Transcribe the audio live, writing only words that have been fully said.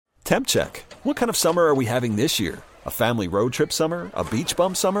Temp check. What kind of summer are we having this year? A family road trip summer? A beach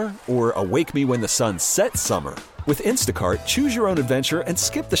bum summer? Or a wake me when the sun sets summer? With Instacart, choose your own adventure and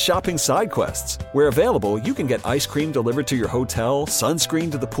skip the shopping side quests. Where available, you can get ice cream delivered to your hotel,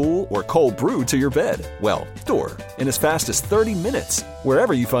 sunscreen to the pool, or cold brew to your bed. Well, door. In as fast as 30 minutes.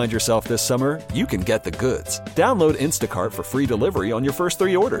 Wherever you find yourself this summer, you can get the goods. Download Instacart for free delivery on your first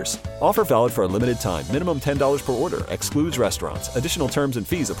 3 orders. Offer valid for a limited time. Minimum $10 per order. Excludes restaurants. Additional terms and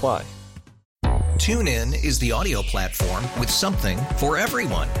fees apply. TuneIn is the audio platform with something for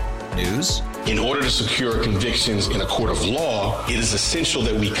everyone. News. In order to secure convictions in a court of law, it is essential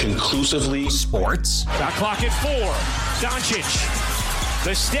that we conclusively. Sports. Shot clock at 4. Doncic.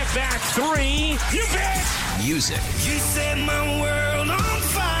 The step back 3. You bet. Music. You set my world on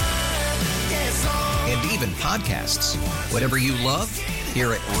fire. Yes, and even podcasts. Whatever you love,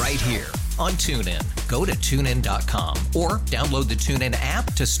 hear it right here on TuneIn. Go to TuneIn.com or download the TuneIn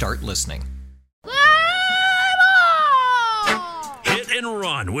app to start listening. Hit and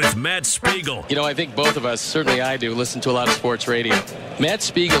Run with Matt Spiegel. You know, I think both of us, certainly I do, listen to a lot of sports radio. Matt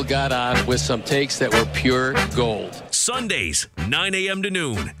Spiegel got on with some takes that were pure gold. Sundays, 9 a.m. to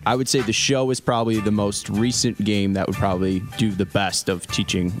noon. I would say the show is probably the most recent game that would probably do the best of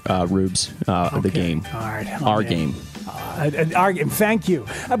teaching Rubes the game. All right. Our game. Our game. Thank you.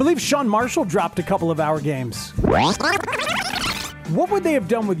 I believe Sean Marshall dropped a couple of our games. What would they have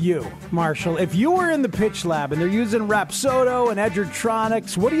done with you, Marshall? If you were in the pitch lab and they're using Rapsodo and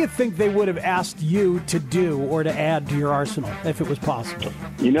Edgertronics, what do you think they would have asked you to do or to add to your arsenal, if it was possible?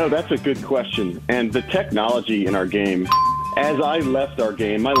 You know, that's a good question. And the technology in our game, as I left our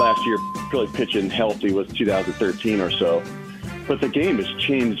game, my last year really pitching healthy was 2013 or so. But the game has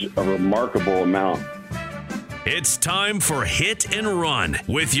changed a remarkable amount. It's time for Hit and Run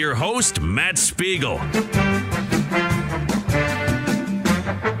with your host, Matt Spiegel.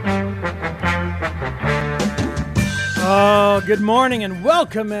 Oh, good morning and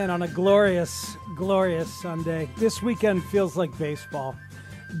welcome in on a glorious, glorious Sunday. This weekend feels like baseball,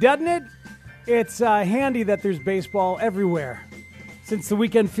 doesn't it? It's handy that there's baseball everywhere, since the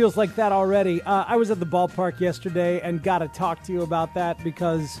weekend feels like that already. I was at the ballpark yesterday and got to talk to you about that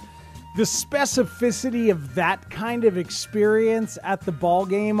because the specificity of that kind of experience at the ball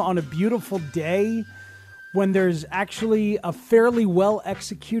game on a beautiful day when there's actually a fairly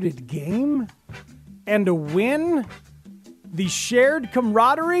well-executed game and a win, the shared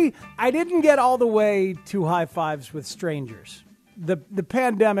camaraderie, I didn't get all the way to high fives with strangers. The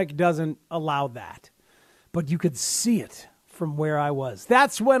pandemic doesn't allow that, but you could see it from where I was.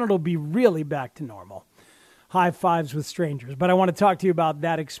 That's when it'll be really back to normal. High fives with strangers. But I want to talk to you about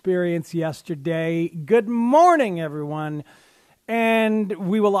that experience yesterday. Good morning, everyone. And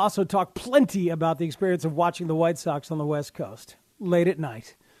we will also talk plenty about the experience of watching the White Sox on the West Coast late at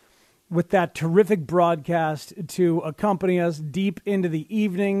night, with that terrific broadcast to accompany us deep into the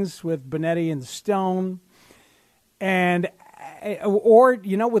evenings with Benetti and Stone. And, or,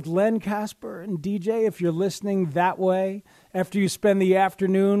 you know, with Len Casper and DJ, if you're listening that way, after you spend the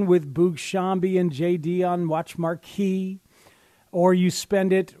afternoon with Boog Shambi and JD on Watch Marquee, or you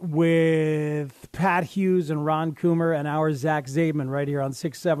spend it with Pat Hughes and Ron Coomer and our Zach Zaidman right here on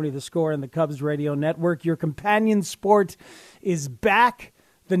 670 The Score and the Cubs Radio Network. Your companion sport is back.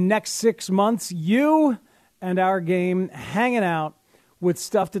 The next 6 months, you and our game hanging out with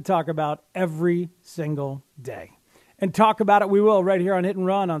stuff to talk about every single day. And talk about it we will right here on Hit and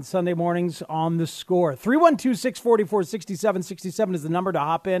Run on Sunday mornings on The Score. 312-644-6767 is the number to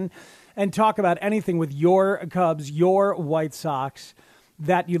hop in and talk about anything with your Cubs, your White Sox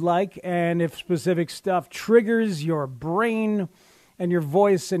that you like. And if specific stuff triggers your brain and your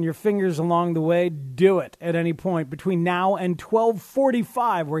voice and your fingers along the way, do it at any point. Between now and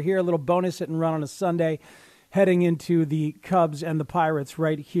 12:45, we're here, a little bonus Hit and Run on a Sunday, heading into the Cubs and the Pirates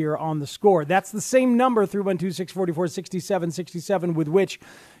right here on The Score. That's the same number, 312-644-6767, with which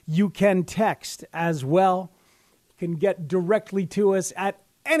you can text as well. You can get directly to us at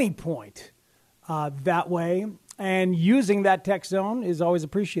any point that way. And using that text zone is always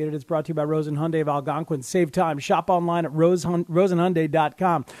appreciated. It's brought to you by Rosen Hyundai of Algonquin. Save time. Shop online at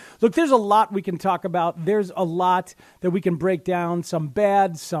rosenhyundai.com. Look, there's a lot we can talk about. There's a lot that we can break down. Some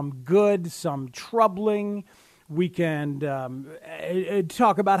bad, some good, some troubling. We can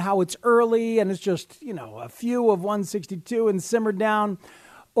talk about how it's early and it's just, you know, a few of 162 and simmer down.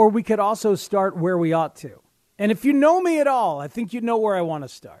 Or we could also start where we ought to. And if you know me at all, I think you know where I want to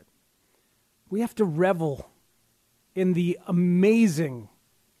start. We have to revel in the amazing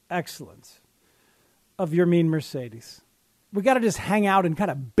excellence of your mean Mercedes. We got to just hang out and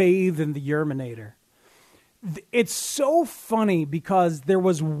kind of bathe in the Yerminator It's so funny because there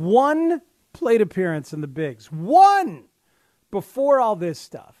was one plate appearance in the bigs, one, before all this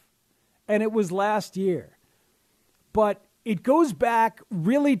stuff, and it was last year. But it goes back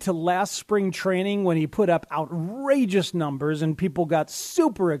really to last spring training when he put up outrageous numbers and people got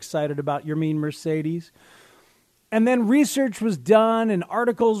super excited about Yermín Mercedes. And then research was done and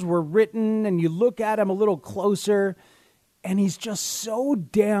articles were written, and you look at him a little closer, and he's just so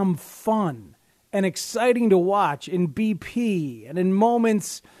damn fun and exciting to watch in BP and in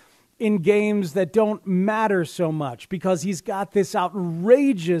moments in games that don't matter so much because he's got this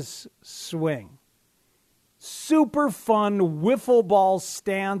outrageous swing. Super fun wiffle ball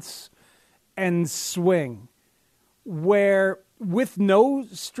stance and swing where with no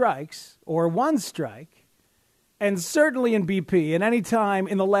strikes or one strike, and certainly in BP and any time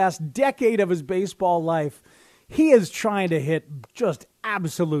in the last decade of his baseball life, he is trying to hit just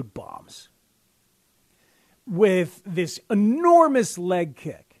absolute bombs. With this enormous leg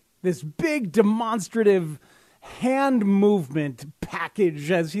kick, this big demonstrative hand movement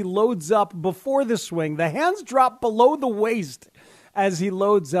package as he loads up before the swing. The hands drop below the waist as he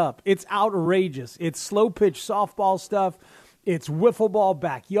loads up. It's outrageous. It's slow pitch softball stuff. It's wiffle ball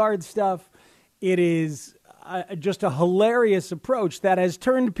backyard stuff. It is just a hilarious approach that has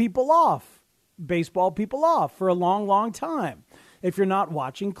turned people off, baseball people off for a long, long time if you're not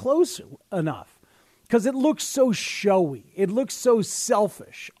watching close enough. Because it looks so showy. It looks so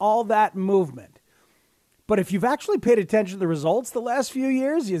selfish, all that movement. But if you've actually paid attention to the results the last few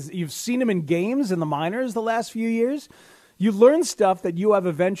years, you've seen him in games in the minors the last few years, you learn stuff that you have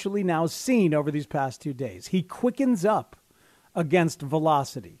eventually now seen over these past 2 days. He quickens up against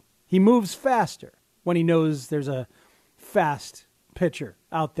velocity. He moves faster when he knows there's a fast pitcher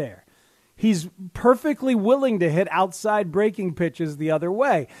out there. He's perfectly willing to hit outside breaking pitches the other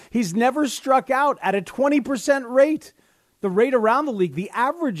way. He's never struck out at a 20% rate. The rate around the league, the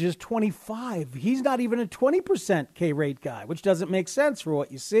average is 25. He's not even a 20% K rate guy, which doesn't make sense for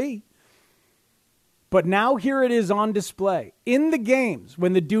what you see. But now here it is on display in the games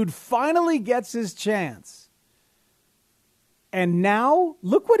when the dude finally gets his chance. And now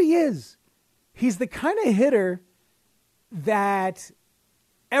look what he is. He's the kind of hitter that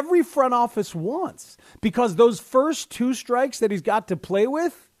every front office wants, because those first 2 strikes that he's got to play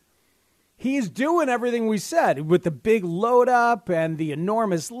with, he's doing everything we said with the big load up and the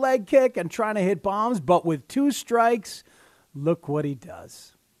enormous leg kick and trying to hit bombs. But with 2 strikes, look what he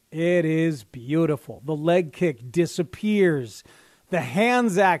does. It is beautiful. The leg kick disappears. The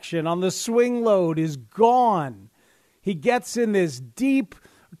hands action on the swing load is gone. He gets in this deep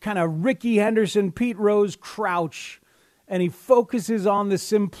kind of Ricky Henderson, Pete Rose crouch, and he focuses on the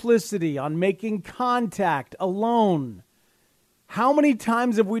simplicity, on making contact alone. How many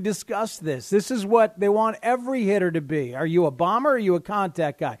times have we discussed this? This is what they want every hitter to be. Are you a bomber or are you a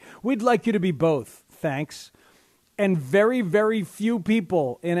contact guy? We'd like you to be both, thanks. And very, very few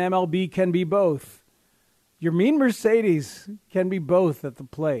people in MLB can be both. Yermín Mercedes can be both at the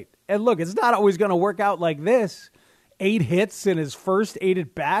plate. And look, it's not always going to work out like this. 8 hits in his first 8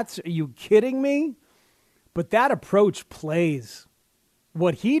 at-bats. Are you kidding me? But that approach plays.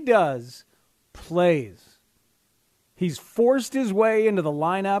 What he does plays. He's forced his way into the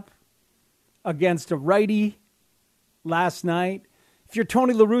lineup against a righty last night. If you're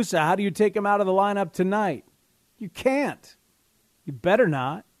Tony La Russa, how do you take him out of the lineup tonight? You can't. You better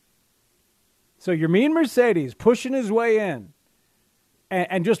not. So Yermín Mercedes pushing his way in.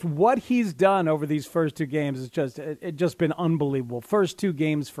 And just what he's done over these first 2 games is just been unbelievable. First 2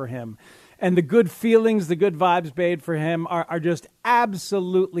 games for him. And the good feelings, the good vibes made for him are just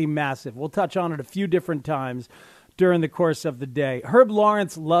absolutely massive. We'll touch on it a few different times during the course of the day. Herb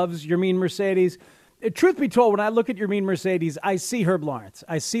Lawrence loves Yermín Mercedes. Truth be told, when I look at Yermín Mercedes, I see Herb Lawrence.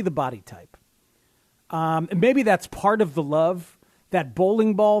 I see the body type. And maybe that's part of the love, that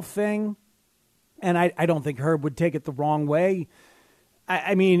bowling ball thing. And I don't think Herb would take it the wrong way.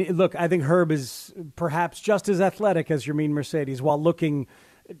 I mean, look, I think Herb is perhaps just as athletic as Yermín Mercedes while looking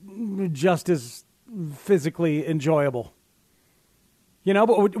just as physically enjoyable. You know,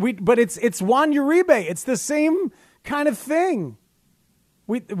 but it's Juan Uribe. It's the same kind of thing.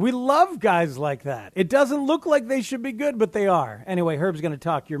 We love guys like that. It doesn't look like they should be good, but they are. Anyway, Herb's going to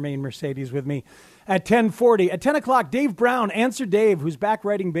talk Yermín Mercedes with me at 10:40. At 10 o'clock, Dave Brown, Answer Dave, who's back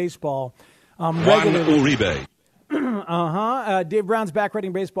writing baseball. Juan Uribe. Dave Brown's back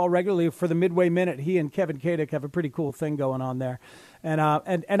writing baseball regularly for the Midway Minute. He and Kevin Kadick have a pretty cool thing going on there. And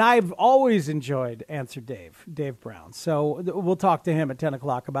I've always enjoyed Answer Dave Brown. So we'll talk to him at 10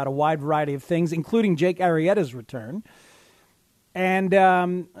 o'clock about a wide variety of things, including Jake Arrieta's return. And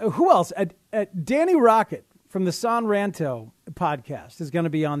who else? Danny Rocket from the San Ranto podcast is going to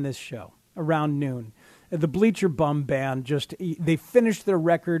be on this show around noon. The Bleacher Bum Band they finished their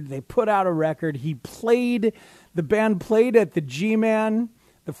record. They put out a record. The band played at the G-Man,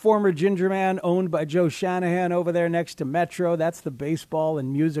 the former Ginger Man owned by Joe Shanahan over there next to Metro. That's the baseball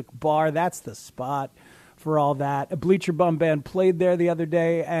and music bar. That's the spot for all that. A Bleacher Bum Band played there the other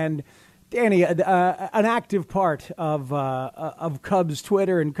day, and Danny, an active part of Cubs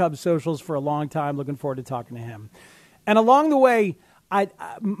Twitter and Cubs socials for a long time. Looking forward to talking to him. And along the way,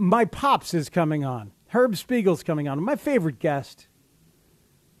 my Pops is coming on. Herb Spiegel's coming on. My favorite guest.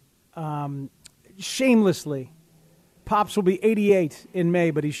 Shamelessly. Pops will be 88 in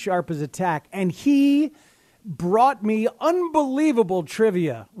May, but he's sharp as a tack. And he brought me unbelievable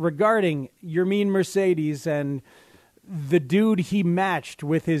trivia regarding Yermin Mercedes and the dude he matched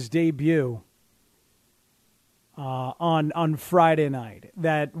with his debut on Friday night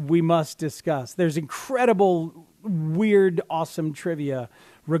that we must discuss. There's incredible, weird, awesome trivia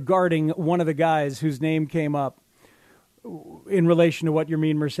regarding one of the guys whose name came up in relation to what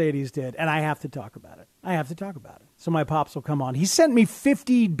Yermin Mercedes did, and I have to talk about it. So my Pops will come on. He sent me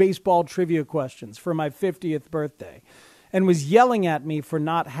 50 baseball trivia questions for my 50th birthday and was yelling at me for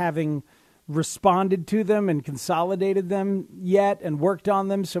not having responded to them and consolidated them yet and worked on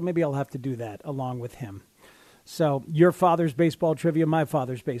them, so maybe I'll have to do that along with him. So your father's baseball trivia, my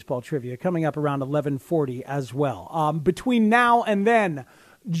father's baseball trivia, coming up around 11:40 as well. Between now and then,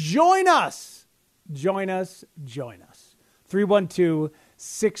 join us.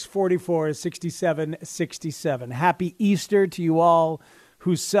 312-644-6767. Happy Easter to you all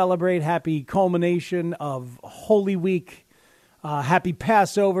who celebrate. Happy culmination of Holy Week. Happy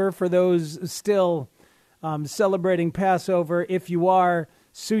Passover for those still celebrating Passover. If you are,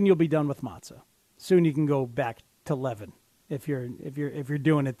 soon you'll be done with matzah. Soon you can go back to leaven if you're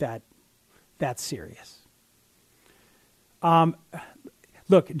doing it that serious.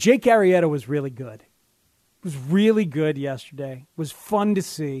 Look, Jake Arrieta was really good. Was really good yesterday. Was fun to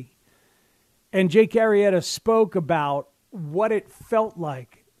see. And Jake Arrieta spoke about what it felt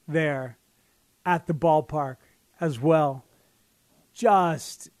like there at the ballpark as well.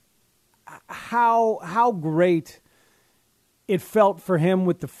 Just how great it felt for him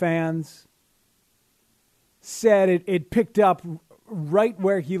with the fans. Said it picked up right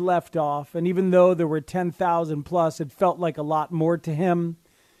where he left off. And even though there were 10,000 plus, it felt like a lot more to him.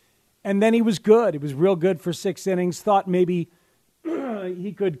 And then he was good. He was real good for 6 innings. Thought maybe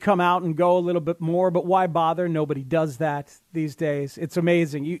he could come out and go a little bit more, but why bother? Nobody does that these days. It's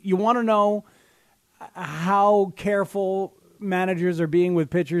amazing. You want to know how careful managers are being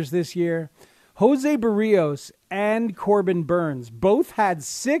with pitchers this year? Jose Barrios and Corbin Burns both had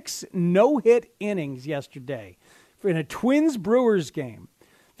 6 no-hit innings yesterday in a Twins-Brewers game.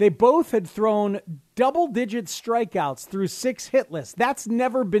 They both had thrown double-digit strikeouts through 6 hitless. That's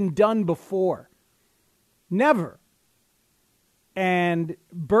never been done before. Never. And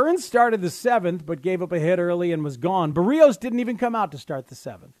Burns started the 7th, but gave up a hit early and was gone. Barrios didn't even come out to start the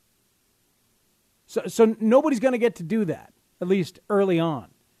 7th. So nobody's going to get to do that, at least early on.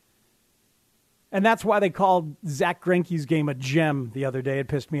 And that's why they called Zach Greinke's game a gem the other day. It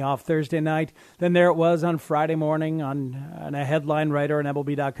pissed me off Thursday night. Then there it was on Friday morning on a headline writer on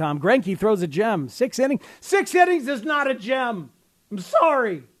MLB.com. Greinke throws a gem. 6 innings. 6 innings is not a gem. I'm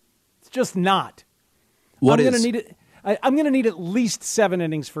sorry. It's just not. I'm going to need at least 7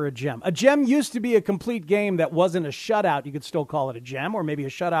 innings for a gem. A gem used to be a complete game that wasn't a shutout. You could still call it a gem, or maybe a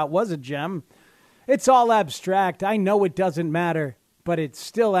shutout was a gem. It's all abstract. I know it doesn't matter, but it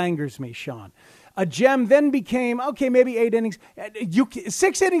still angers me, Sean. A gem then became, okay, maybe 8 innings.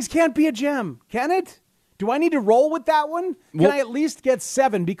 6 innings can't be a gem, can it? Do I need to roll with that one? Can I at least get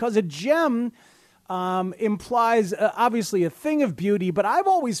 7? Because a gem implies, obviously, a thing of beauty, but I've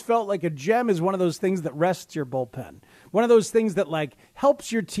always felt like a gem is one of those things that rests your bullpen. One of those things that, like,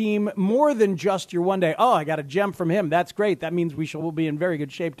 helps your team more than just your one day, oh, I got a gem from him. That's great. That means we'll be in very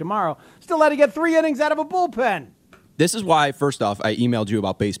good shape tomorrow. Still had to get 3 innings out of a bullpen. This is why, first off, I emailed you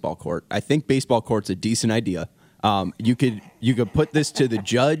about baseball court. I think baseball court's a decent idea. You could put this to the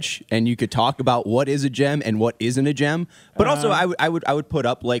judge, and you could talk about what is a gem and what isn't a gem. But also, I would put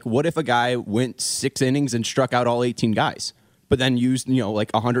up, like, what if a guy went 6 innings and struck out all 18 guys, but then used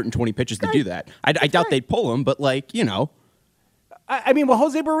 120 pitches to do that? I doubt they'd pull him, but I mean,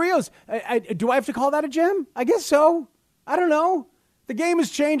 Jose Barrios. Do I have to call that a gem? I guess so. I don't know. The game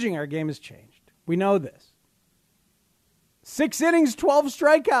is changing. Our game has changed. We know this. 6 innings, 12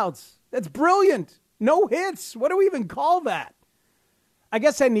 strikeouts. That's brilliant. No hits. What do we even call that? I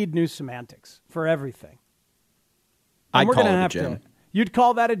guess I need new semantics for everything. I call it a gem. You'd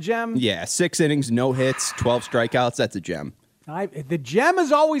call that a gem? Yeah, 6 innings, no hits, 12 strikeouts. That's a gem. The gem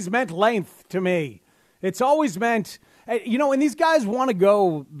has always meant length to me. It's always meant, and these guys want to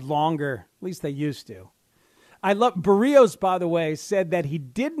go longer. At least they used to. I love Barrios, by the way, said that he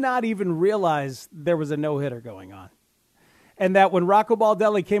did not even realize there was a no-hitter going on. And that when Rocco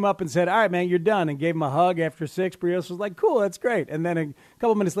Baldelli came up and said, all right, man, you're done, and gave him a hug after 6, Barrios was like, cool, that's great. And then a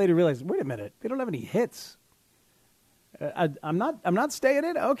couple minutes later realized, wait a minute, they don't have any hits. I'm not staying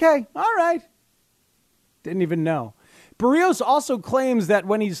in? Okay, all right. Didn't even know. Barrios also claims that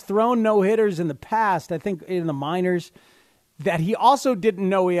when he's thrown no-hitters in the past, I think in the minors, that he also didn't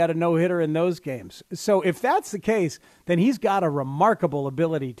know he had a no-hitter in those games. So if that's the case, then he's got a remarkable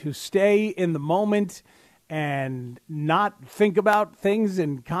ability to stay in the moment and not think about things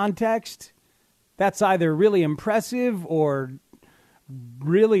in context. That's either really impressive or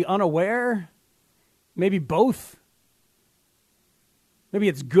really unaware. Maybe both. Maybe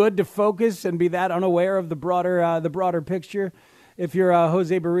it's good to focus and be that unaware of the broader picture. If you're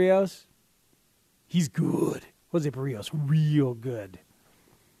Jose Barrios, he's good. Jose Barrios, real good.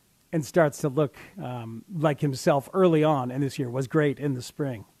 And starts to look like himself early on, and this year was great in the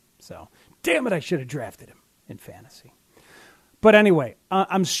spring. So, damn it, I should have drafted him in fantasy. But anyway,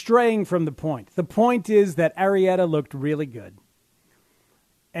 I'm straying from the point. The point is that Arrieta looked really good.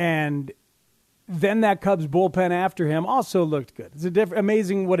 And then that Cubs bullpen after him also looked good. It's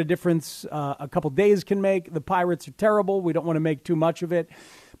amazing what a difference a couple days can make. The Pirates are terrible. We don't want to make too much of it.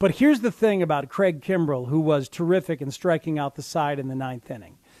 But here's the thing about Craig Kimbrell, who was terrific in striking out the side in the 9th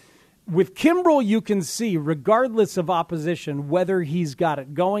inning. With Kimbrell, you can see, regardless of opposition, whether he's got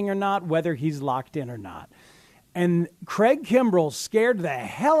it going or not, whether he's locked in or not. And Craig Kimbrell scared the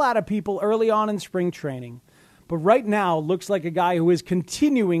hell out of people early on in spring training, but right now looks like a guy who is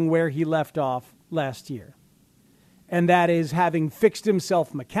continuing where he left off last year. And that is having fixed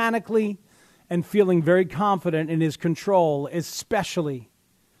himself mechanically and feeling very confident in his control, especially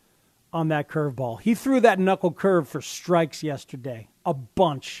on that curveball. He threw that knuckle curve for strikes yesterday, a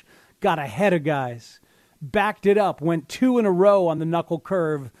bunch, got ahead of guys, backed it up, went 2 in a row on the knuckle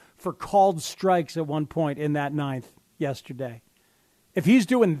curve for called strikes at one point in that 9th yesterday. If he's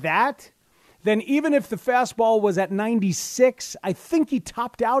doing that, then even if the fastball was at 96, I think he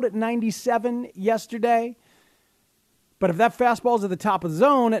topped out at 97 yesterday. But if that fastball is at the top of the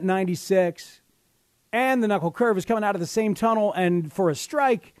zone at 96 and the knuckle curve is coming out of the same tunnel and for a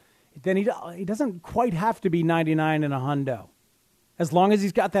strike, then he doesn't quite have to be 99 and a hundo. As long as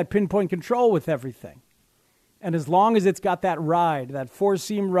he's got that pinpoint control with everything. And as long as it's got that ride, that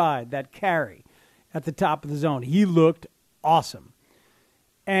 4-seam ride, that carry at the top of the zone, he looked awesome.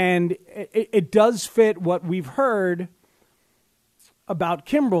 And it does fit what we've heard about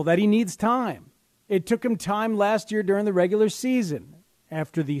Kimbrell, that he needs time. It took him time last year during the regular season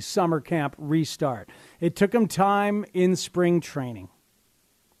after the summer camp restart. It took him time in spring training.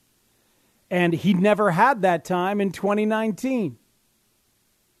 And he never had that time in 2019.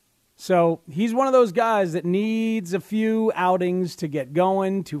 So he's one of those guys that needs a few outings to get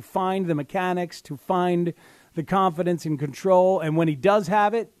going, to find the mechanics, to find the confidence and control. And when he does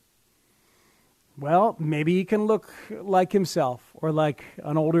have it, well, maybe he can look like himself or like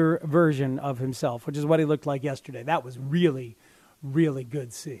an older version of himself, which is what he looked like yesterday. That was really, really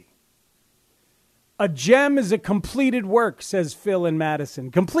good to see. A gem is a completed work, says Phil in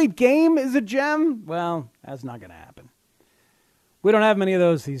Madison. Complete game is a gem? Well, that's not going to happen. We don't have many of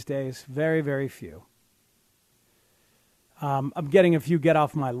those these days. Very, very few. I'm getting a few get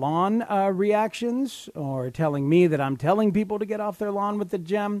off my lawn reactions or telling me that I'm telling people to get off their lawn with the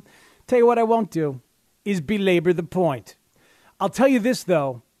gem. Tell you what I won't do is belabor the point. I'll tell you this,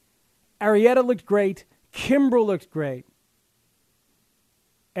 though. Arrieta looked great. Kimbrell looked great.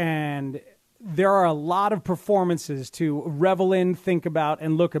 And there are a lot of performances to revel in, think about,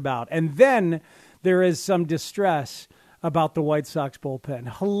 and look about. And then there is some distress about the White Sox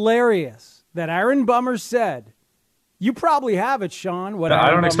bullpen. Hilarious that Aaron Bummer said, you probably have it, Sean. What I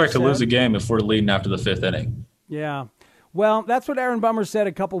don't expect to lose a game if we're leading after the 5th inning. Yeah. Well, that's what Aaron Bummer said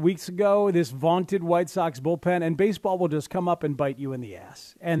a couple weeks ago, this vaunted White Sox bullpen, and baseball will just come up and bite you in the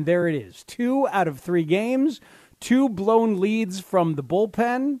ass. And there it is. 2 out of 3 games, 2 blown leads from the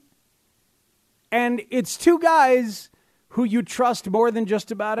bullpen. And it's 2 guys who you trust more than just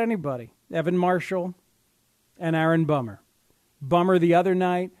about anybody. Evan Marshall and Aaron Bummer. Bummer the other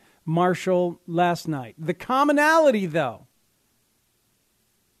night, Marshall last night. The commonality, though,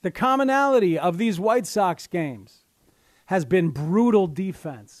 of these White Sox games has been brutal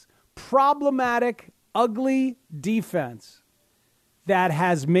defense. Problematic, ugly defense that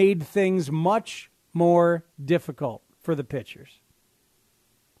has made things much more difficult for the pitchers.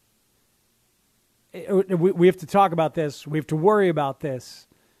 we have to talk about this. We have to worry about this.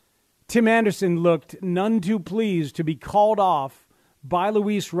 Tim Anderson looked none too pleased to be called off by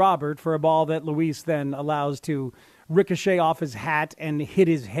Luis Robert for a ball that Luis then allows to ricochet off his hat and hit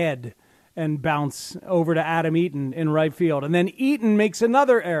his head and bounce over to Adam Eaton in right field. And then Eaton makes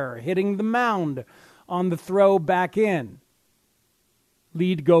another error, hitting the mound on the throw back in.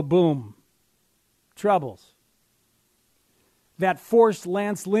 Lead go boom. Troubles. That forced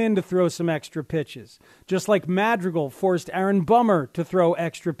Lance Lynn to throw some extra pitches, just like Madrigal forced Aaron Bummer to throw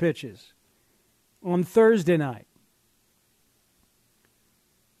extra pitches on Thursday night.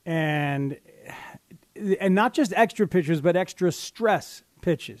 And not just extra pitches, but extra stress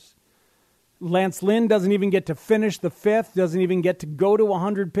pitches. Lance Lynn doesn't even get to finish the fifth, doesn't even get to go to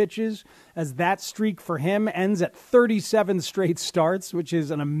 100 pitches, as that streak for him ends at 37 straight starts, which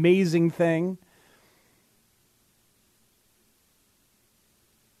is an amazing thing.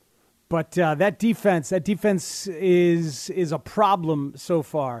 But that defense is a problem so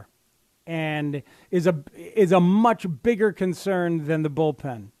far, and is a much bigger concern than the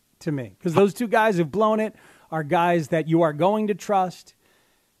bullpen to me, because those two guys who've blown it are guys that you are going to trust,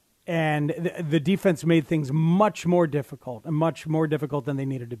 and the defense made things much more difficult than they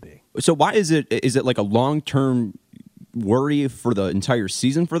needed to be. So why is it like a long-term worry for the entire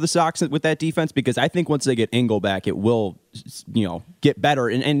season for the Sox with that defense? Because I think once they get Engel back, it will, get better.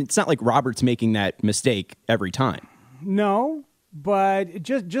 And it's not like Robert's making that mistake every time. No, but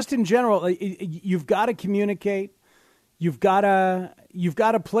just in general, you've got to communicate. You've got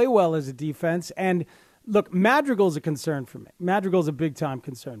to play well as a defense. And look, Madrigal's a concern for me. Madrigal's a big time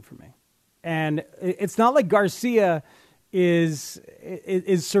concern for me. And it's not like Garcia is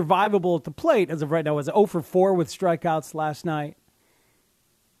survivable at the plate as of right now. It was 0 for 4 with strikeouts last night.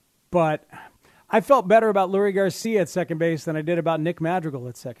 But I felt better about Lurie Garcia at second base than I did about Nick Madrigal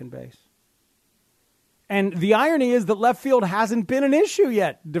at second base. And the irony is that left field hasn't been an issue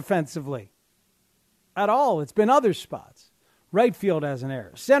yet defensively at all. It's been other spots. Right field has an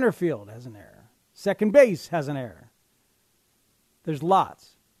error. Center field has an error. Second base has an error. There's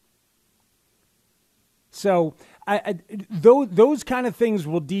lots. So those kind of things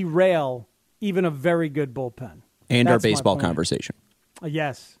will derail even a very good bullpen. And our baseball conversation.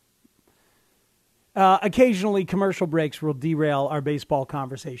 Yes. Occasionally, commercial breaks will derail our baseball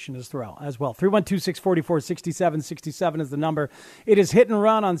conversation as well. 312-644-6767 is the number. It is Hit and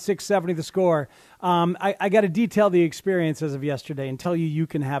Run on 670 The Score. I got to detail the experience as of yesterday and tell you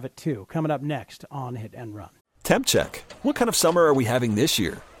can have it too. Coming up next on Hit and Run. Temp check. What kind of summer are we having this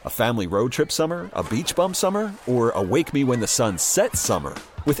year? A family road trip summer? A beach bum summer? Or a wake me when the sun sets summer?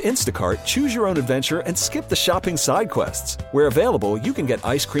 With Instacart, choose your own adventure and skip the shopping side quests. Where available, you can get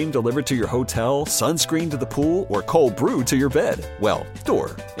ice cream delivered to your hotel, sunscreen to the pool, or cold brew to your bed. Well,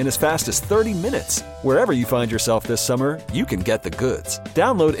 door. In as fast as 30 minutes. Wherever you find yourself this summer, you can get the goods.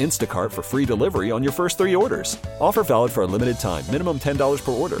 Download Instacart for free delivery on your first 3 orders. Offer valid for a limited time. Minimum $10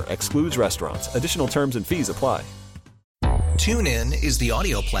 per order. Excludes restaurants. Additional terms and fees apply. TuneIn is the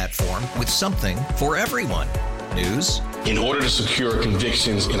audio platform with something for everyone. News. In order to secure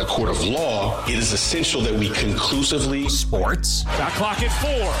convictions in a court of law, it is essential that we conclusively. Sports. Shot clock at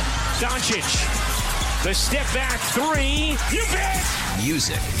 4. Doncic. The step back 3. You bet.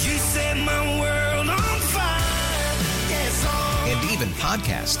 Music. You set my world on fire. Yes, and even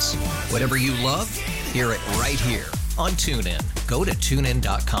podcasts. Whatever you love, hear it right here on TuneIn. Go to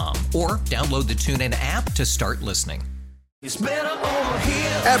TuneIn.com or download the TuneIn app to start listening. It's better over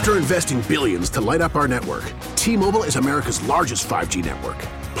here. After investing billions to light up our network, T-Mobile is America's largest 5G network.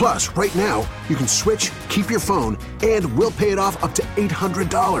 Plus, right now, you can switch, keep your phone, and we'll pay it off up to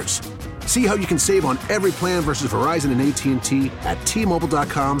 $800. See how you can save on every plan versus Verizon and AT&T at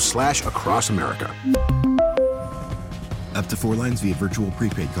T-Mobile.com/across-America. Up to 4 lines via virtual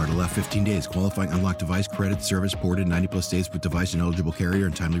prepaid card. Allow 15 days. Qualifying unlocked device credit service ported 90+ states with device and eligible carrier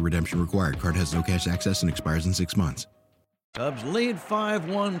and timely redemption required. Card has no cash access and expires in 6 months. Cubs lead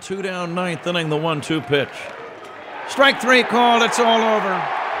 5-1, 2 down, 9th inning, the 1-2 pitch. Strike 3 called, it's all over.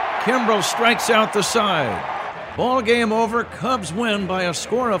 Kimbrel strikes out the side. Ball game over, Cubs win by a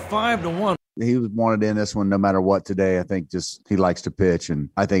score of 5-1. He was wanted in this one no matter what today. I think just he likes to pitch, and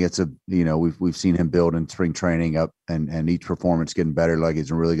I think it's we've seen him build in spring training up and each performance getting better. Like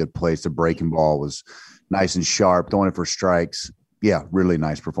he's in a really good place. The breaking ball was nice and sharp, throwing it for strikes. Yeah, really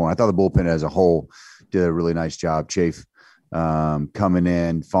nice performance. I thought the bullpen as a whole did a really nice job. Chafe coming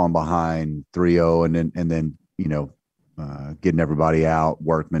in, falling behind 3-0, and then getting everybody out.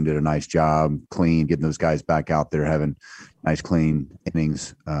 Workman did a nice job, clean, getting those guys back out there, having nice clean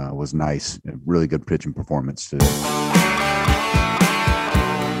innings was nice. A really good pitching performance today.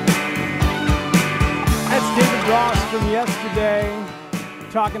 from yesterday,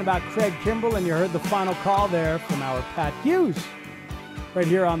 talking about Craig Kimbrell, and you heard the final call there from our Pat Hughes right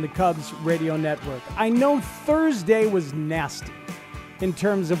here on the Cubs radio network. I know Thursday was nasty in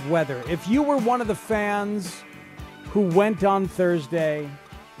terms of weather. If you were one of the fans who went on Thursday,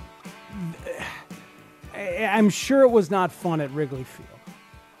 I'm sure it was not fun at Wrigley Field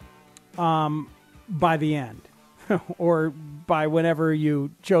by the end or by whenever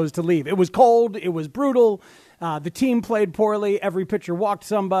you chose to leave. It was cold. It was brutal. The team played poorly. Every pitcher walked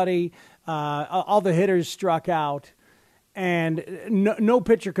somebody. All the hitters struck out. And no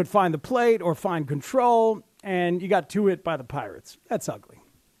pitcher could find the plate or find control. And you got 2 hit by the Pirates. That's ugly.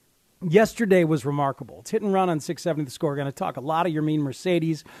 Yesterday was remarkable. It's hit and run on 670 The Score. We're going to talk a lot of Yermin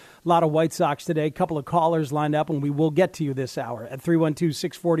Mercedes, a lot of White Sox today, a couple of callers lined up, and we will get to you this hour at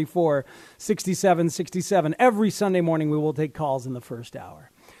 312-644-6767. Every Sunday morning we will take calls in the first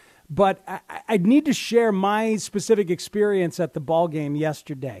hour. But I need to share my specific experience at the ball game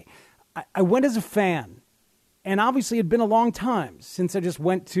yesterday. I went as a fan, and obviously it had been a long time since I just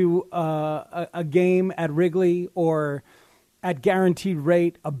went to a game at Wrigley or at Guaranteed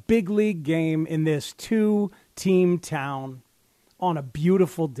Rate, a big league game in this 2-team town on a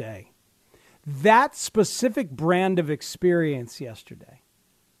beautiful day. That specific brand of experience yesterday,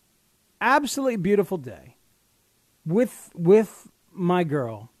 absolutely beautiful day, with my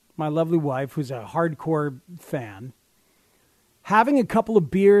girl, my lovely wife, who's a hardcore fan, having a couple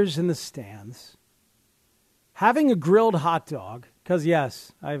of beers in the stands, having a grilled hot dog, because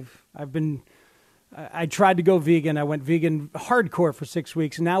yes, I tried to go vegan. I went vegan hardcore for 6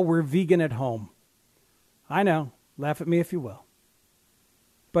 weeks. Now we're vegan at home. I know. Laugh at me if you will.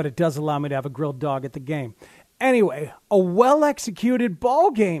 But it does allow me to have a grilled dog at the game. Anyway, a well-executed ball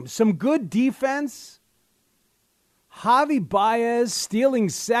game. Some good defense. Javi Baez stealing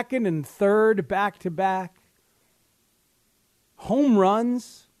second and third back-to-back. Home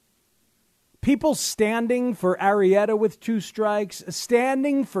runs. People standing for Arrieta with 2 strikes,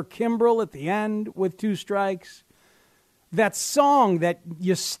 standing for Kimbrell at the end with 2 strikes. That song that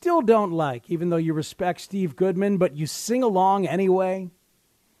you still don't like, even though you respect Steve Goodman, but you sing along anyway.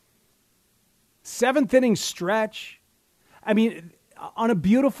 7th inning stretch. I mean, on a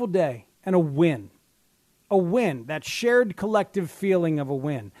beautiful day and a win, that shared collective feeling of a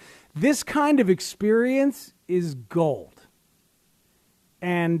win. This kind of experience is gold.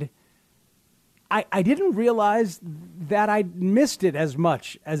 And I didn't realize that I missed it as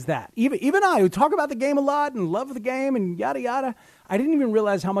much as that. Even I, who talk about the game a lot and love the game and yada, yada, I didn't even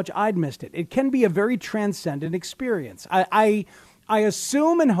realize how much I'd missed it. It can be a very transcendent experience. I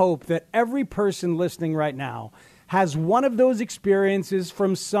assume and hope that every person listening right now has one of those experiences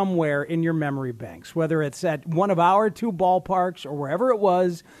from somewhere in your memory banks, whether it's at one of our 2 ballparks or wherever it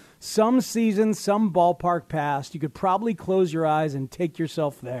was, some season, some ballpark past. You could probably close your eyes and take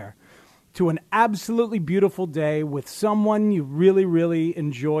yourself there to an absolutely beautiful day with someone you really, really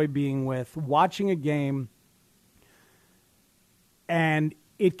enjoy being with, watching a game. And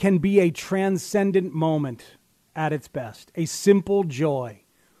it can be a transcendent moment at its best, a simple joy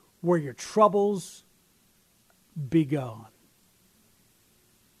where your troubles be gone.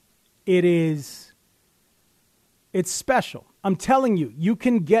 It's special. I'm telling you, you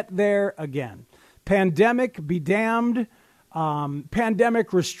can get there again. Pandemic be damned.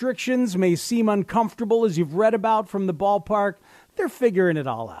 Pandemic restrictions may seem uncomfortable, as you've read about from the ballpark. They're figuring it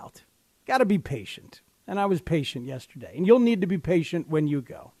all out. Got to be patient. And I was patient yesterday. And you'll need to be patient when you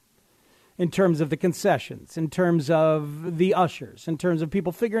go. In terms of the concessions, in terms of the ushers, in terms of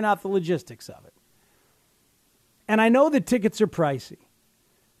people figuring out the logistics of it. And I know the tickets are pricey.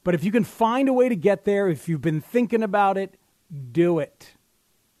 But if you can find a way to get there, if you've been thinking about it, do it.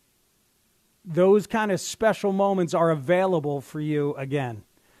 Those kind of special moments are available for you again.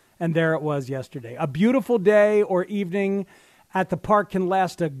 And there it was yesterday. A beautiful day or evening at the park can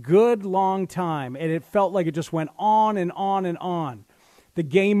last a good long time. And it felt like it just went on and on and on. The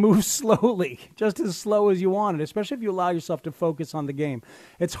game moves slowly, just as slow as you want it, especially if you allow yourself to focus on the game.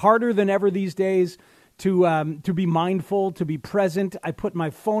 It's harder than ever these days to be mindful, to be present. I put my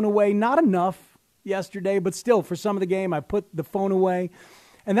phone away, not enough yesterday, but still for some of the game, I put the phone away.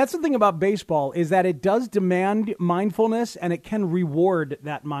 And that's the thing about baseball, is that it does demand mindfulness and it can reward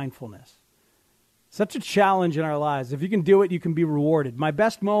that mindfulness. Such a challenge in our lives. If you can do it, you can be rewarded. My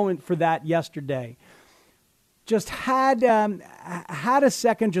best moment for that yesterday, just had a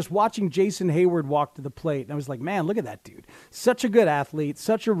second just watching Jason Hayward walk to the plate. And I was like, man, look at that dude. Such a good athlete,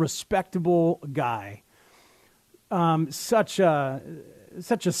 such a respectable guy, such a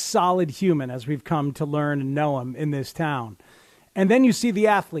solid human as we've come to learn and know him in this town. And then you see the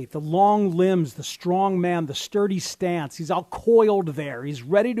athlete, the long limbs, the strong man, the sturdy stance. He's all coiled there. He's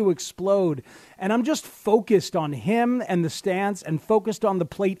ready to explode. And I'm just focused on him and the stance and focused on the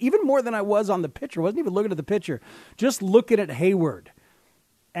plate, even more than I was on the pitcher. I wasn't even looking at the pitcher, just looking at Hayward.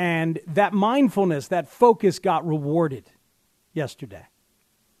 And that mindfulness, that focus got rewarded yesterday.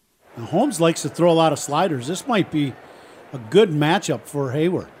 Now, Holmes likes to throw a lot of sliders. This might be a good matchup for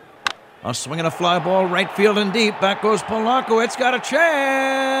Hayward. A swing and a fly ball, right field and deep. Back goes Polanco. It's got a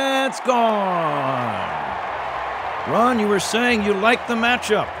chance. Gone. Ron, you were saying you like the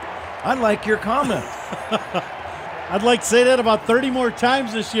matchup. I like your comment. I'd like to say that about 30 more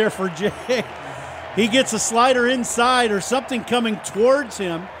times this year for Jay. He gets a slider inside or something coming towards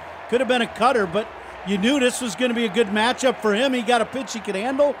him. Could have been a cutter, but you knew this was going to be a good matchup for him. He got a pitch he could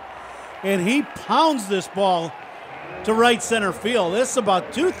handle, and he pounds this ball to right center field. This is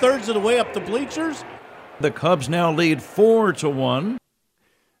about 2/3 of the way up the bleachers. The Cubs now lead 4-1.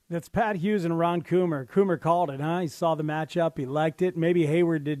 That's Pat Hughes and Ron Coomer. Coomer called it, huh? He saw the matchup. He liked it. Maybe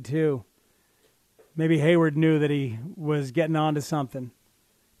Hayward did too. Maybe Hayward knew that he was getting onto something.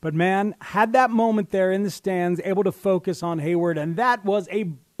 But, man, had that moment there in the stands, able to focus on Hayward, and that was a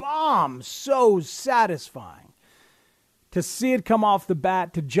bomb. So satisfying to see it come off the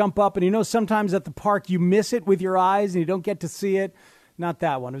bat, to jump up. And, you know, sometimes at the park you miss it with your eyes and you don't get to see it. Not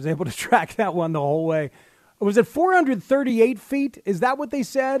that one. I was able to track that one the whole way. Was it 438 feet? Is that what they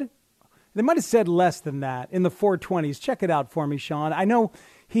said? They might have said less than that in the 420s. Check it out for me, Sean. I know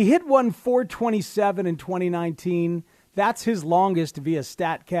he hit one 427 in 2019. That's his longest via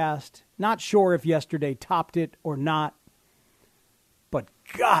StatCast. Not sure if yesterday topped it or not. But,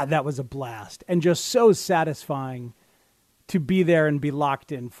 God, that was a blast. And just so satisfying to be there and be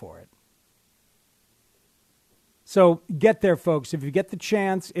locked in for it. So get there, folks. If you get the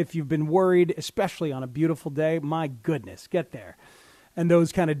chance, if you've been worried, especially on a beautiful day, my goodness, get there. And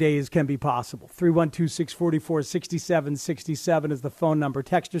those kind of days can be possible. 312-644-6767 is the phone number.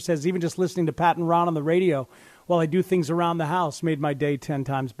 Texter says, even just listening to Pat and Ron on the radio while I do things around the house made my day 10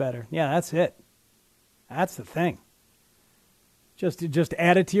 times better. Yeah, that's it. That's the thing. Just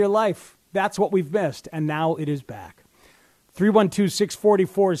add it to your life. That's what we've missed, and now it is back.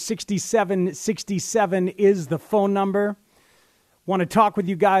 312-644-6767 is the phone number. Want to talk with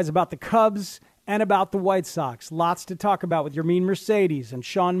you guys about the Cubs and about the White Sox. Lots to talk about with Yermin Mercedes and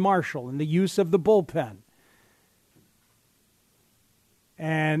Sean Marshall and the use of the bullpen.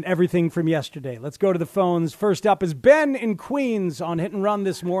 And everything from yesterday. Let's go to the phones. First up is Ben in Queens on Hit and Run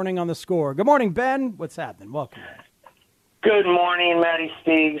this morning on The Score. Good morning, Ben. What's happening? Welcome. Good morning, Matty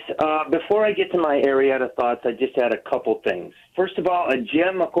Steegs. Before I get to my Arrieta thoughts, I just had a couple things. First of all, a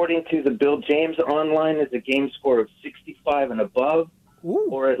gem, according to the Bill James online, is a game score of 65 and above,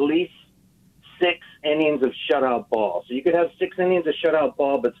 or at least 6 innings of shutout ball. So you could have 6 innings of shutout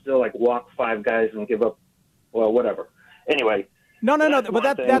ball, but still like walk 5 guys and give up, well, whatever. Anyway. No,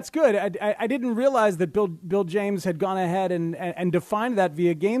 but that's good. I didn't realize that Bill James had gone ahead and defined that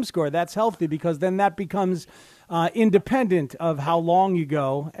via game score. That's healthy because then that becomes independent of how long you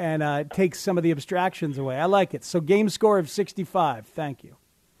go and takes some of the abstractions away. I like it. So game score of 65. Thank you.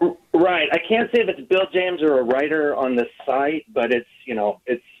 Right. I can't say if it's Bill James or a writer on the site, but it's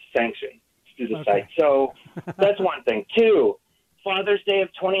sanctioned through the site. So that's one thing. 2, Father's Day of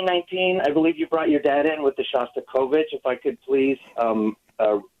 2019, I believe you brought your dad in with the Shostakovich. If I could please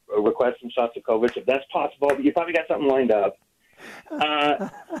request some Shostakovich, if that's possible. You probably got something lined up.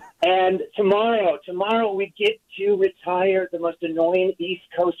 And tomorrow we get to retire the most annoying East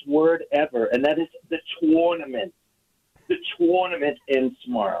Coast word ever, and that is the tournament. The tournament ends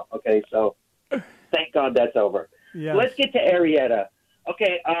tomorrow. Okay, so thank God that's over. Yes. Let's get to Arrieta.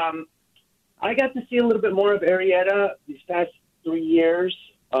 Okay, I got to see a little bit more of Arrieta these past 3 years,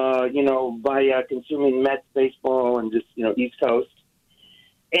 by consuming Mets baseball and just, East Coast.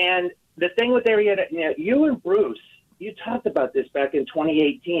 And the thing with Arrieta, you and Bruce, you talked about this back in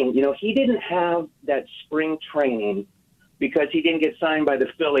 2018. He didn't have that spring training because he didn't get signed by the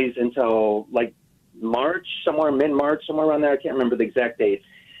Phillies until like March, mid-March, somewhere around there. I can't remember the exact date.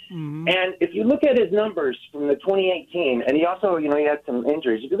 Mm-hmm. And if you look at his numbers from the 2018, and he also, he had some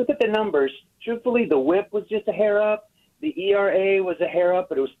injuries. If you look at the numbers, truthfully, the WHIP was just a hair up. The ERA was a hair up,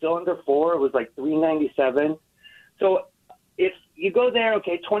 but it was still under 4. It was like 3.97. So if you go there,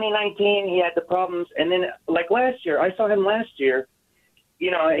 2019, he had the problems. And then, like last year, I saw him last year,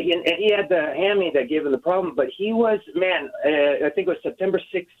 he had the hammy that gave him the problem. But he was, I think it was September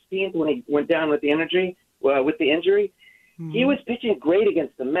 16th when he went down with the injury. Mm-hmm. He was pitching great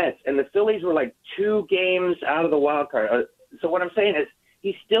against the Mets, and the Phillies were like 2 games out of the wild card. So what I'm saying is,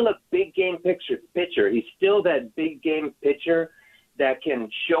 he's still a big game pitcher. He's still that big game pitcher. that can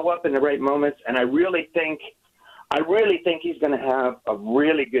show up in the right moments, and I really think he's going to have a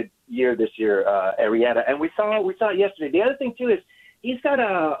really good year this year, Arrieta. And we saw it yesterday. The other thing too is he's got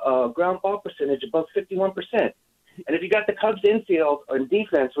a ground ball percentage above 51%. And if you got the Cubs infield and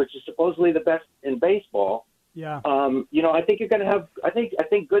defense, which is supposedly the best in baseball, I think you're going to have. I think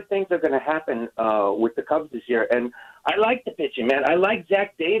good things are going to happen with the Cubs this year. And I like the pitching, man. I like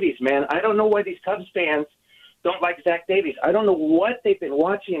Zach Davies, man. I don't know why these Cubs fans don't like Zach Davies. I don't know what they've been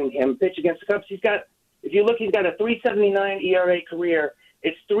watching him pitch against the Cubs. He's got a 3.79 ERA career.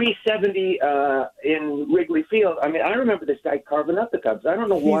 It's 3.70 in Wrigley Field. I mean, I remember this guy carving up the Cubs. I don't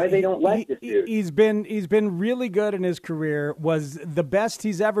know why they don't like this dude. He's been really good in his career. Was the best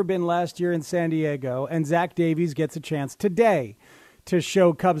he's ever been last year in San Diego. And Zach Davies gets a chance today to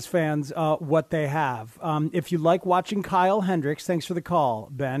show Cubs fans what they have. If you like watching Kyle Hendricks, thanks for the call,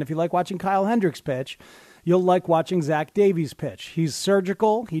 Ben. If you like watching Kyle Hendricks pitch, you'll like watching Zach Davies pitch. He's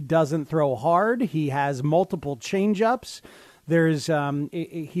surgical. He doesn't throw hard. He has multiple changeups. There's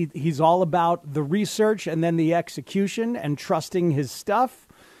he's all about the research and then the execution and trusting his stuff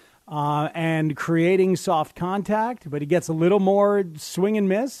and creating soft contact. But he gets a little more swing and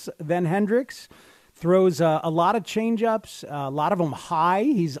miss than Hendricks. Throws a lot of changeups, a lot of them high.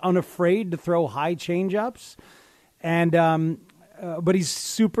 He's unafraid to throw high changeups. And but he's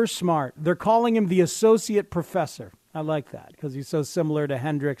super smart. They're calling him the associate professor. I like that because he's so similar to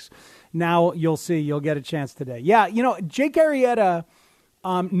Hendricks. Now you'll see. You'll get a chance today. Yeah, Jake Arrieta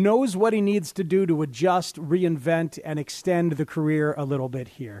knows what he needs to do to adjust, reinvent, and extend the career a little bit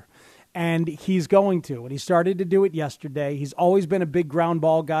here. And he's going to. And he started to do it yesterday. He's always been a big ground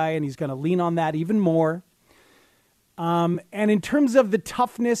ball guy, and he's going to lean on that even more. And in terms of the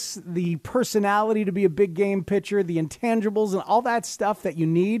toughness, the personality to be a big game pitcher, the intangibles and all that stuff that you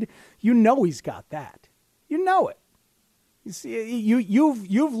need, he's got that. You know it. You see,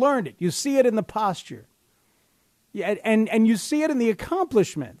 you've learned it. You see it in the posture. Yeah, and you see it in the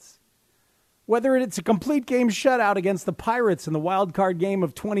accomplishments. Whether it's a complete game shutout against the Pirates in the wild card game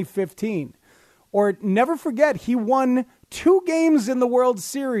of 2015, or never forget, he won 2 games in the World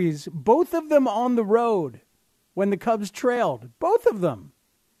Series, both of them on the road when the Cubs trailed. Both of them.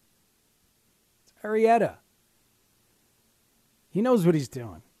 It's Arrieta. He knows what he's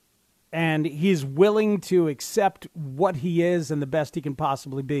doing. And he's willing to accept what he is and the best he can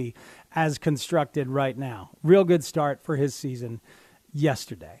possibly be as constructed right now. Real good start for his season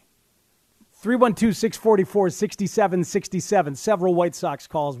yesterday. 312-644-6767. Several White Sox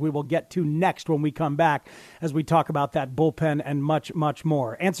calls we will get to next when we come back as we talk about that bullpen and much, much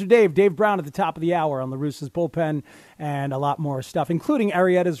more. Answer Dave Brown at the top of the hour on La Russa's bullpen and a lot more stuff, including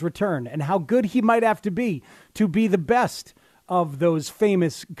Arrieta's return and how good he might have to be the best of those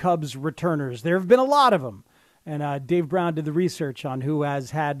famous Cubs returners. There have been a lot of them. And Dave Brown did the research on who has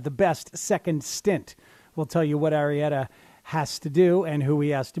had the best second stint. We'll tell you what Arrieta has to do and who he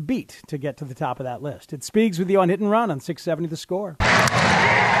has to beat to get to the top of that list. It's Speegs with you on Hit and Run on 670 The Score.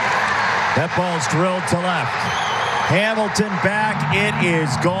 That ball's drilled to left. Hamilton back. It is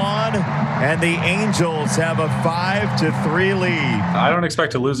gone. And the Angels have a 5-3 lead. I don't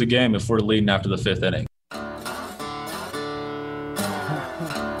expect to lose a game if we're leading after the 5th inning.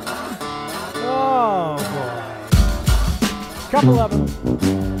 Oh, boy. Couple of them.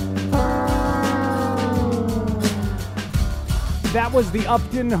 That was the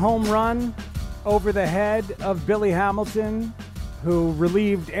Upton home run over the head of Billy Hamilton, who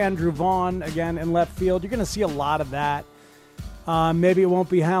relieved Andrew Vaughn again in left field. You're going to see a lot of that. Maybe it won't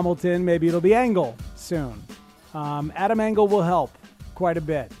be Hamilton. Maybe it'll be Engel soon. Adam Engel will help quite a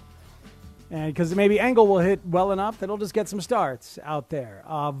bit. And because maybe Engel will hit well enough that he'll just get some starts out there.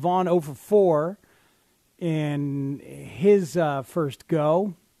 Vaughn 0 for 4 in his first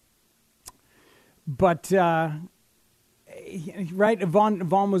go. But, right,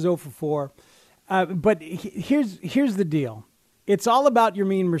 Vaughn was 0 for 4. But here's the deal. It's all about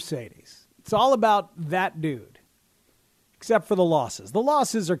Yermin Mercedes. It's all about that dude, except for the losses. The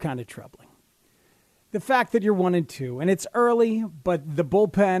losses are kind of troubling. The fact that you're 1-2, and it's early, but the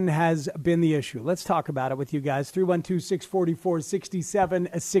bullpen has been the issue. Let's talk about it with you guys.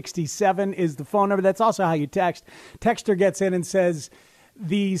 312-644-6767 is the phone number. That's also how you text. Texter gets in and says,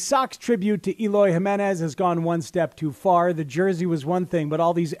 the Sox tribute to Eloy Jimenez has gone one step too far. The jersey was one thing, but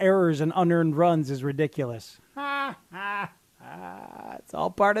all these errors and unearned runs is ridiculous. It's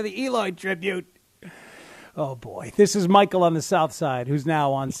all part of the Eloy tribute. Oh, boy. This is Michael on the South Side, who's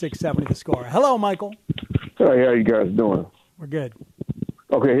now on 670 The Score. Hello, Michael. Hey, how you guys doing? We're good.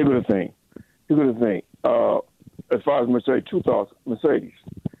 Okay, here's the thing. As far as Mercedes, 2 thoughts. Mercedes,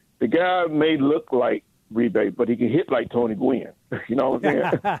 the guy may look like Rebate, but he can hit like Tony Gwynn. You know what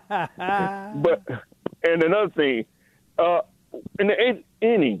I'm saying? But and another thing, in the 8th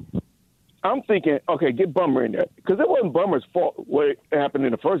inning, I'm thinking, okay, get Bummer in there because it wasn't Bummer's fault what happened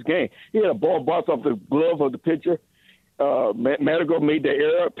in the first game. He had a ball bounced off the glove of the pitcher. Madrigal made the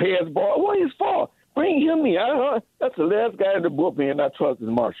error, pass ball. It wasn't his fault. Bring him in. That's the last guy in the bullpen I trust is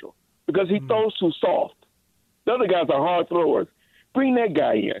Marshall because he throws too soft. The other guys are hard throwers. Bring that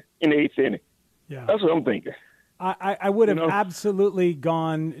guy in the 8th inning. Yeah. That's what I'm thinking. I would have absolutely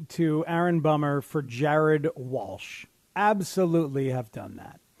gone to Aaron Bummer for Jared Walsh. Absolutely have done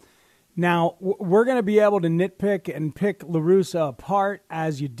that. Now, we're going to be able to nitpick and pick La Russa apart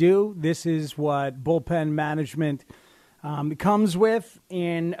as you do. This is what bullpen management comes with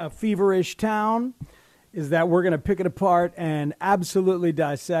in a feverish town, is that we're going to pick it apart and absolutely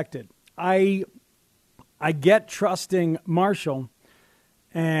dissect it. I get trusting Marshall,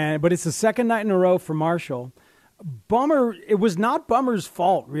 but it's the second night in a row for Marshall. Bummer, it was not Bummer's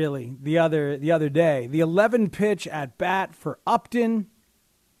fault, really, the other day. The 11-pitch at bat for Upton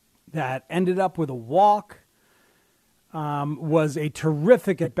that ended up with a walk was a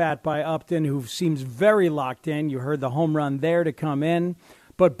terrific at bat by Upton, who seems very locked in. You heard the home run there to come in.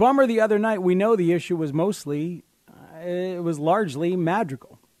 But Bummer the other night, we know the issue was largely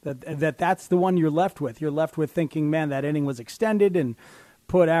Madrigal. That's the one you're left with. You're left with thinking, man, that inning was extended and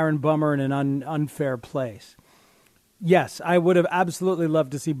put Aaron Bummer in an unfair place. Yes, I would have absolutely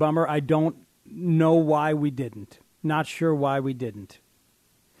loved to see Bummer. I don't know why we didn't. Not sure why we didn't.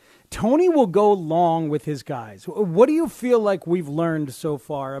 Tony will go long with his guys. What do you feel like we've learned so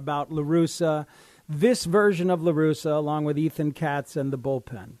far about La Russa, this version of La Russa, along with Ethan Katz and the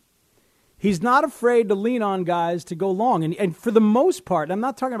bullpen? He's not afraid to lean on guys to go long. And for the most part, I'm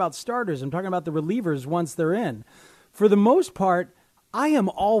not talking about starters. I'm talking about the relievers once they're in. For the most part, I am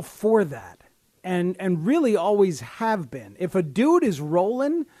all for that. And really always have been. If a dude is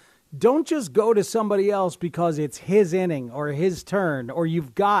rolling, don't just go to somebody else because it's his inning or his turn or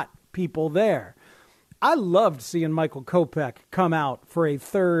you've got people there. I loved seeing Michael Kopech come out for a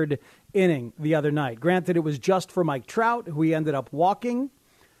third inning the other night. Granted, it was just for Mike Trout, who he ended up walking,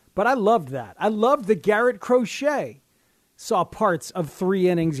 but I loved that. I loved that Garrett Crochet saw parts of 3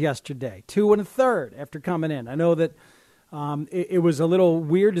 innings yesterday, 2 1/3 after coming in. I know that it was a little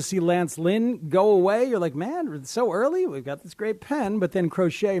weird to see Lance Lynn go away. You're like, man, it's so early. We've got this great pen, but then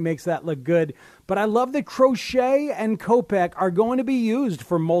Crochet makes that look good. But I love that Crochet and Kopech are going to be used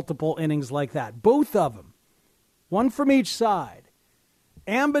for multiple innings like that. Both of them. One from each side.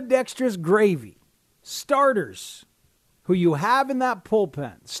 Ambidextrous gravy. Starters who you have in that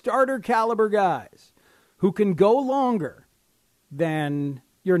bullpen. Starter caliber guys who can go longer than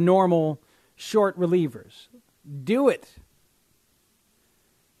your normal short relievers. Do it.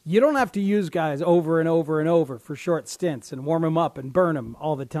 You don't have to use guys over and over and over for short stints and warm them up and burn them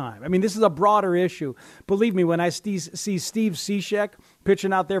all the time. I mean, this is a broader issue. Believe me, when I see Steve Cishek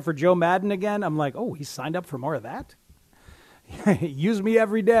pitching out there for Joe Madden again, I'm like, oh, he signed up for more of that? Use me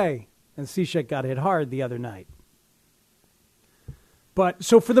every day. And Cishek got hit hard the other night. But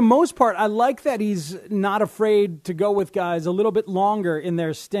so for the most part, I like that he's not afraid to go with guys a little bit longer in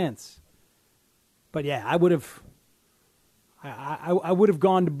their stints. But yeah, I would have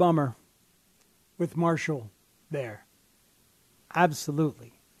gone to Bummer with Marshall there.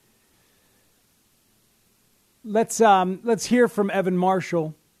 Absolutely. Let's hear from Evan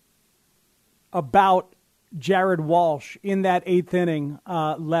Marshall about Jared Walsh in that 8th inning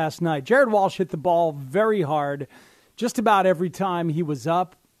last night. Jared Walsh hit the ball very hard just about every time he was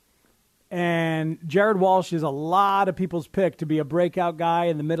up. And Jared Walsh is a lot of people's pick to be a breakout guy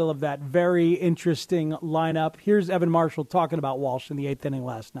in the middle of that very interesting lineup. Here's Evan Marshall talking about Walsh in the 8th inning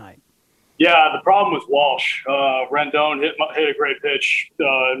last night. Yeah, the problem with Walsh, Rendon hit a great pitch,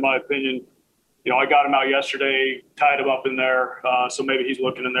 in my opinion. You know, I got him out yesterday, tied him up in there, so maybe he's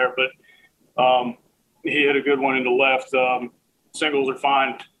looking in there. But he hit a good one into left. Singles are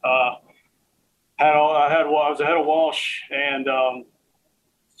fine. I was ahead of Walsh, and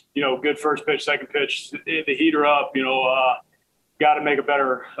good first pitch, second pitch, the heater up, got to make a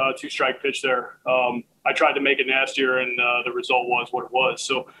better 2-strike pitch there. I tried to make it nastier, and the result was what it was.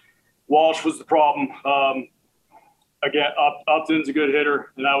 So Walsh was the problem. Again, Upton's a good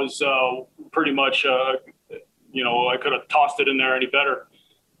hitter, and that was pretty much, I could have tossed it in there any better,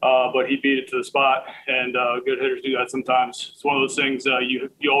 but he beat it to the spot, and good hitters do that sometimes. It's one of those things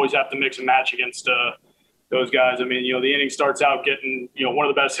you always have to mix and match against those guys. I mean, the inning starts out getting, one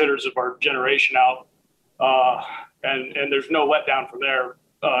of the best hitters of our generation out. And there's no letdown from there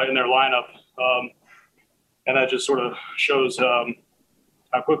in their lineup. And that just sort of shows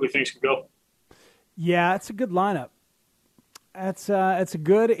how quickly things can go. Yeah, it's a good lineup. It's a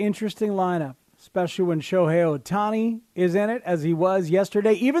good, interesting lineup, especially when Shohei Ohtani is in it, as he was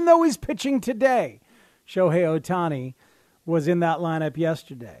yesterday. Even though he's pitching today, Shohei Ohtani was in that lineup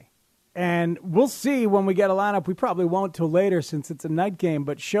yesterday. And we'll see when we get a lineup. We probably won't till later since it's a night game.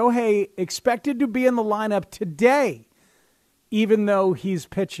 But Shohei expected to be in the lineup today, even though he's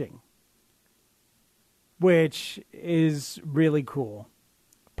pitching, which is really cool.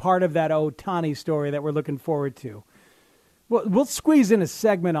 Part of that Ohtani story that we're looking forward to. We'll squeeze in a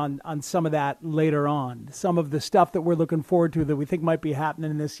segment on some of that later on, some of the stuff that we're looking forward to that we think might be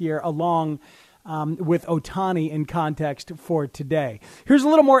happening this year, along with Ohtani in context for today. Here's a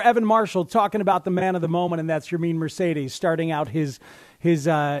little more Evan Marshall talking about the man of the moment, and that's Yermin Mercedes, starting out his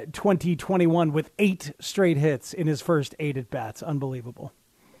 2021 with 8 straight hits in his first 8 at-bats. Unbelievable.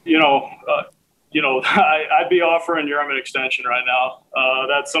 I'd be offering Yermin an extension right now.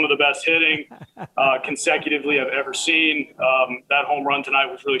 That's some of the best hitting consecutively I've ever seen. That home run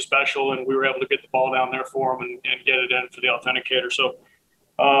tonight was really special, and we were able to get the ball down there for him and get it in for the authenticator. So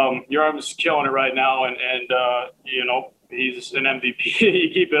Yermin's killing it right now, and he's an MVP. You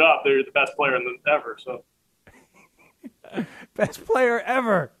keep it up, they're the best player ever. So best player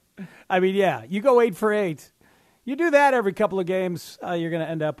ever. I mean, yeah, you go 8 for 8. You do that every couple of games, you're going to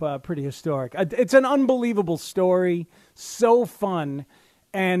end up pretty historic. It's an unbelievable story, so fun,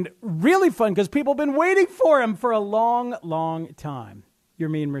 and really fun because people have been waiting for him for a long, long time.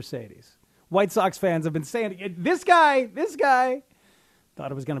 Yermin Mercedes. White Sox fans have been saying, this guy,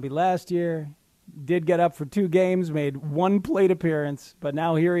 thought it was going to be last year, did get up for 2 games, made 1 plate appearance, but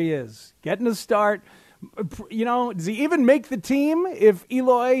now here he is, getting a start. Does he even make the team if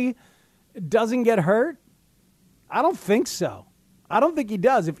Eloy doesn't get hurt? I don't think so. I don't think he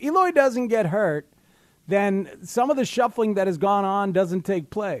does. If Eloy doesn't get hurt, then some of the shuffling that has gone on doesn't take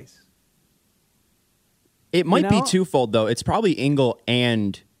place. It might be twofold, though. It's probably Engel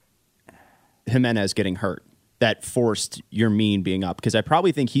and Jimenez getting hurt that forced Yermin being up, because I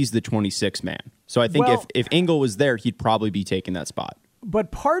probably think he's the 26 man. So I think if Engel was there, he'd probably be taking that spot.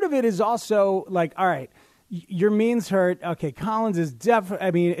 But part of it is also like, all right, Yermin's hurt. Okay, Collins is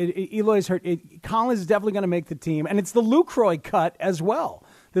Eloy's hurt. Collins is definitely going to make the team. And it's the Lucroy cut as well,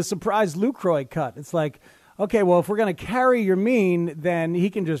 the surprise Lucroy cut. It's like, okay, well, if we're going to carry Yermin, then he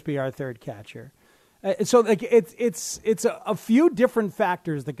can just be our third catcher. So like it's a few different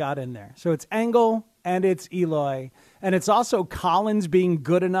factors that got in there. So it's Engel and it's Eloy. And it's also Collins being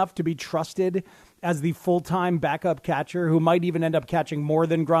good enough to be trusted as the full-time backup catcher who might even end up catching more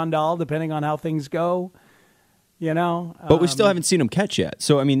than Grandal, depending on how things go. But we still haven't seen him catch yet.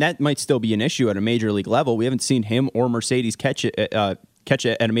 So, I mean, that might still be an issue at a major league level. We haven't seen him or Mercedes catch it at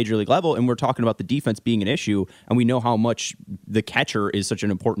a major league level, and we're talking about the defense being an issue, and we know how much the catcher is such an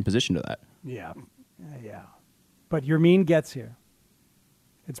important position to that. Yeah. But Yermin gets here.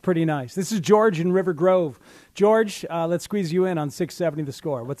 It's pretty nice. This is George in River Grove. George, let's squeeze you in on 670 The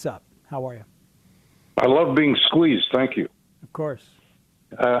Score. What's up? How are you? I love being squeezed. Thank you. Of course.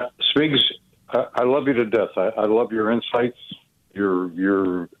 Spigs, I love you to death. I love your insights.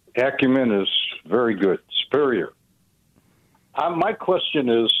 Your acumen is very good, superior. My question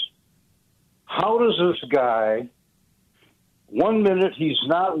is, how does this guy, 1 minute he's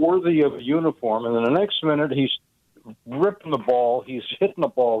not worthy of a uniform, and then the next minute he's ripping the ball, he's hitting the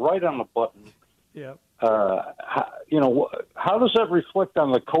ball right on the button. Yeah. How does that reflect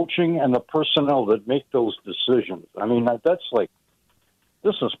on the coaching and the personnel that make those decisions? I mean, that's like,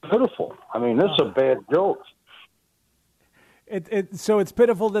 this is pitiful. I mean, this is a bad joke. So it's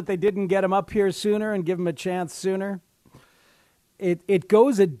pitiful that they didn't get him up here sooner and give him a chance sooner. It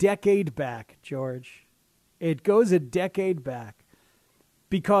goes a decade back, George. It goes a decade back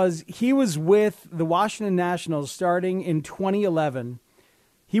because he was with the Washington Nationals starting in 2011.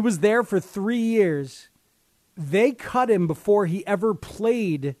 He was there for 3 years. They cut him before he ever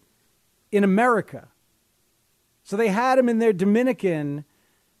played in America. So they had him in their Dominican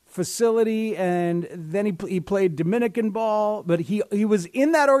facility, and then he played Dominican ball, but he was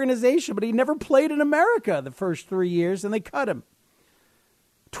in that organization, but he never played in America the first 3 years, and they cut him.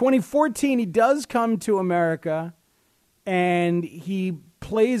 2014, he does come to America, and he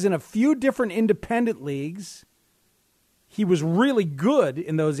plays in a few different independent leagues. He was really good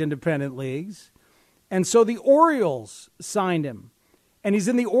in those independent leagues, and so the Orioles signed him, and he's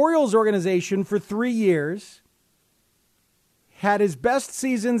in the Orioles organization for 3 years. Had his best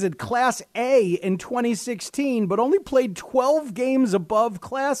seasons at Class A in 2016, but only played 12 games above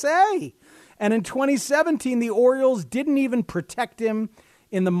Class A. And in 2017, the Orioles didn't even protect him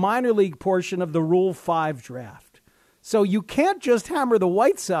in the minor league portion of the Rule 5 draft. So you can't just hammer the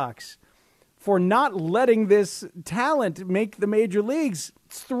White Sox for not letting this talent make the major leagues.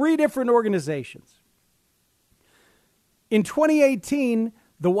 It's 3 different organizations. In 2018,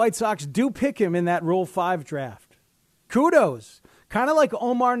 the White Sox do pick him in that Rule 5 draft. Kudos. Kind of like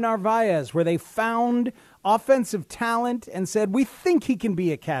Omar Narvaez, where they found offensive talent and said, we think he can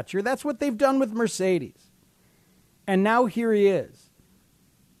be a catcher. That's what they've done with Mercedes. And now here he is.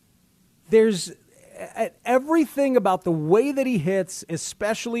 There's everything about the way that he hits,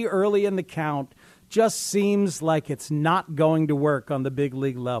 especially early in the count, just seems like it's not going to work on the big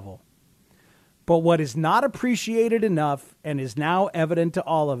league level. But what is not appreciated enough and is now evident to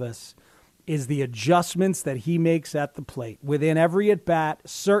all of us is the adjustments that he makes at the plate. Within every at-bat,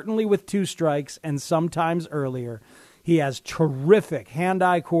 certainly with 2 strikes and sometimes earlier, he has terrific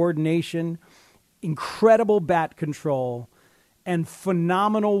hand-eye coordination, incredible bat control, and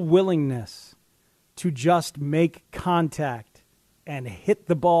phenomenal willingness to just make contact and hit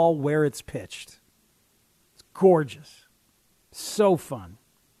the ball where it's pitched. It's gorgeous. So fun.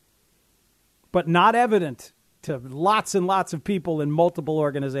 But not evident to lots and lots of people in multiple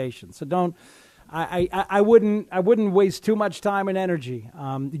organizations. So I wouldn't waste too much time and energy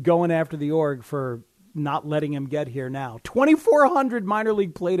going after the org for not letting him get here now. 2,400 minor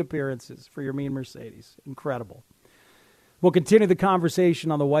league plate appearances for Yermin Mercedes. Incredible. We'll continue the conversation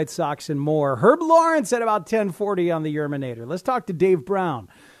on the White Sox and more. Herb Lawrence at about 10:40 on the Yerminator. Let's talk to Dave Brown,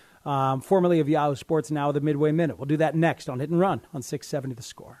 formerly of Yahoo Sports, now the Midway Minute. We'll do that next on Hit and Run on 670 The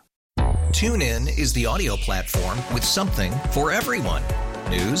Score. TuneIn is the audio platform with something for everyone.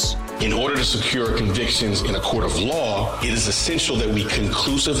 News. In order to secure convictions in a court of law, it is essential that we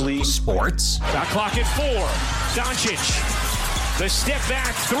conclusively. Sports. Shot clock at 4. Doncic. The step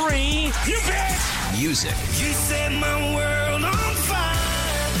back 3. You bet. Music. You set my world on fire.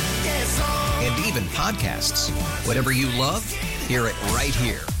 Yes, and even podcasts. Whatever you love, hear it right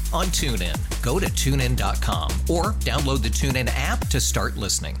here on TuneIn. Go to TuneIn.com or download the TuneIn app to start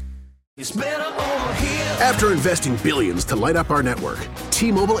listening. It's better over here. After investing billions to light up our network,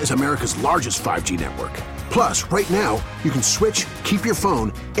 T-Mobile is America's largest 5G network. Plus, right now, you can switch, keep your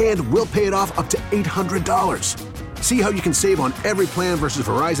phone, and we'll pay it off up to $800. See how you can save on every plan versus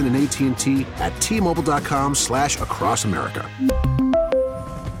Verizon and AT&T at T-Mobile.com/across America.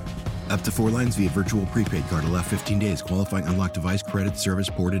 Up to 4 lines via virtual prepaid card. Allow 15 days. Qualifying unlocked device credit service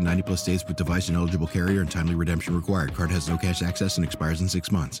ported 90+ days with device and eligible carrier and timely redemption required. Card has no cash access and expires in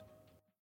 6 months.